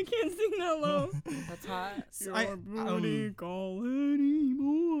can't sing that low. That's hot. So Your booty call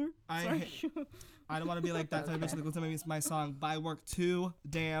anymore. Sorry. I don't want to be like that type of bitch that goes to my song, but I worked too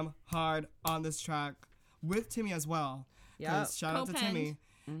damn hard on this track with Timmy as well. Yep. 'Cause shout out to Co-penned. Timmy.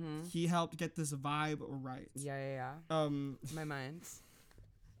 Mm-hmm. He helped get this vibe right. Yeah. My mind.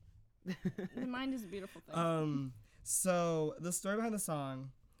 The mind is a beautiful thing. So the story behind the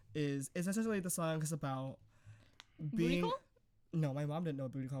song is essentially the song is about being. Booty call? No, my mom didn't know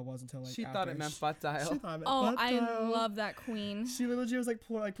what booty call was until like She thought it after. meant butt She dial. thought it meant Oh, butt I dial. love that queen. She literally was like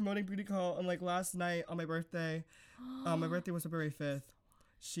promoting booty call, and like last night on my birthday, my birthday was February 5th.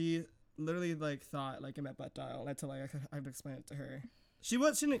 She literally like thought like it meant butt dial, and I had to like I had to explain it to her. She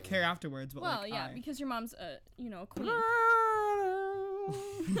didn't care afterwards, but Well, like yeah, I. because your mom's a queen.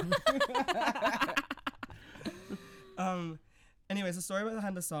 Anyways, the story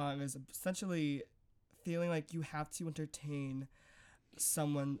behind the song is essentially feeling like you have to entertain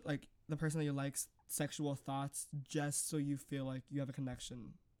someone, like the person that you like's sexual thoughts, just so you feel like you have a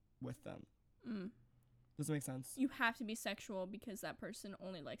connection with them. Does that make sense? You have to be sexual because that person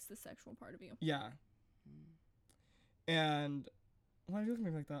only likes the sexual part of you. Yeah. And why are you looking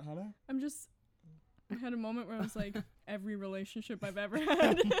at me like that, Hannah? I'm just I had a moment where I was like, every relationship I've ever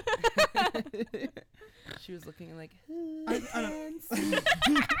had. She was looking like, who I can don't- see?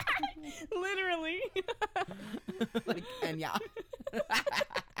 Literally. Like Enya.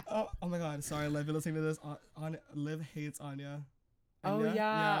 Oh my god, sorry, Liv, you're listening to this. Liv hates Anya. Oh Enya?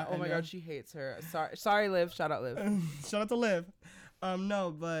 yeah. Oh my Enya. god, she hates her. Sorry, Liv. Shout out, Liv. Shout out to Liv.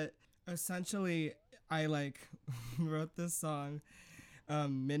 No, but essentially, I like wrote this song,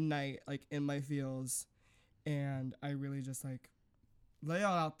 midnight, like in my feels, and I really just like lay it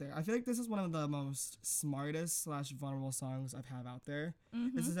all out there. I feel like this is one of the most smartest / vulnerable songs I've had out there.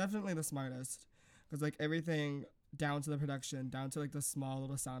 This is definitely the smartest, because like everything down to the production, down to like the small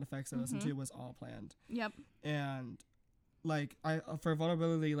little sound effects I listened to was all planned. Yep. And like for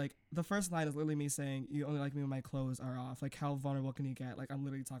vulnerability, like the first line is literally me saying, "You only like me when my clothes are off." Like how vulnerable can you get? Like I'm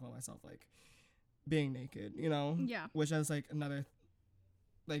literally talking about myself, like being naked, you know? Yeah. Which is like another,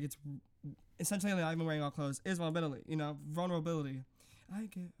 like it's essentially not even wearing all clothes is vulnerability, you know? Vulnerability. I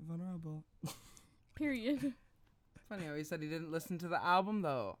get vulnerable. Period. Funny how he said he didn't listen to the album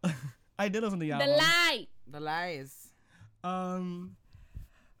though. I did listen to the The album. lie. The lies.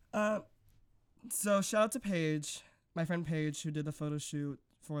 So shout out to Paige, my friend Paige, who did the photo shoot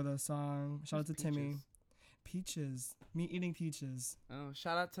for the song. Shout out to Timmy. Peaches. Me eating peaches. Oh,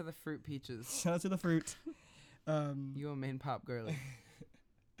 shout out to the fruit peaches. Shout out to the fruit. You a main pop girly.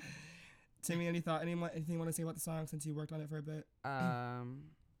 Timmy, anything you want to say about the song since you worked on it for a bit? I'm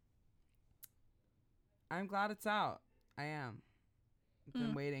glad it's out. I am. I've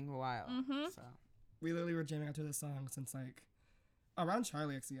been waiting a while. So We literally were jamming out to this song since like around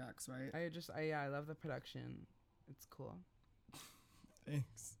Charlie XCX, right? I love the production. It's cool.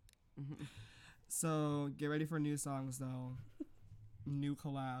 Thanks. So get ready for new songs though. New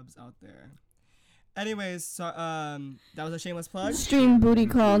collabs out there. Anyways, so that was a shameless plug. Stream booty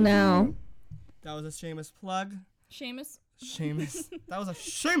call now. That was a shameless plug. Seamus. Shameless. That was a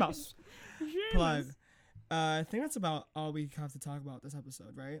shameless plug. I think that's about all we have to talk about this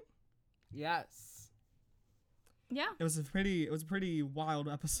episode, right? Yes. Yeah. It was a pretty wild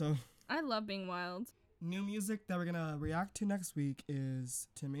episode. I love being wild. New music that we're gonna react to next week is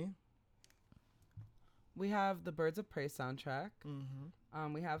Timmy. We have the Birds of Prey soundtrack.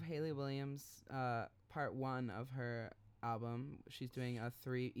 We have Hayley Williams, part 1 of her album. She's doing a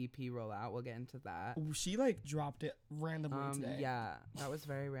 3 EP rollout. We'll get into that. She like dropped it randomly today. Yeah, that was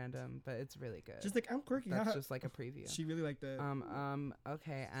very random, but it's really good. Just like I'm quirky. That's just like a preview. She really liked it.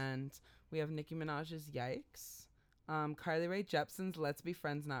 Okay, and we have Nicki Minaj's Yikes. Carly Rae Jepsen's Let's Be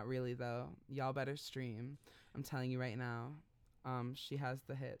Friends, not really though. Y'all better stream. I'm telling you right now. She has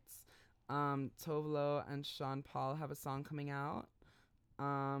the hits. Tove Lo and Sean Paul have a song coming out.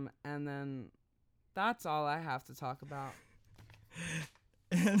 And then that's all I have to talk about.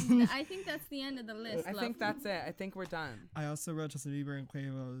 I think that's the end of the list. I think that's it. I think we're done. I also wrote Justin Bieber and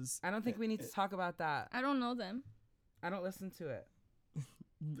Quavo's. I don't think we need to talk about that. I don't know them. I don't listen to it.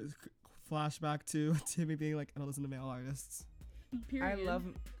 Flashback to Timmy being like, I don't listen to male artists. Period.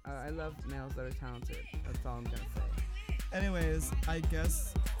 I love males that are talented. That's all I'm gonna say. Anyways, I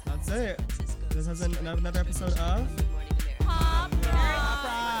guess that's it. This has been another episode of Pop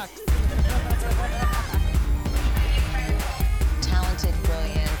Rocks. Talented,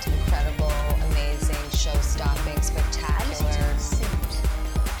 brilliant.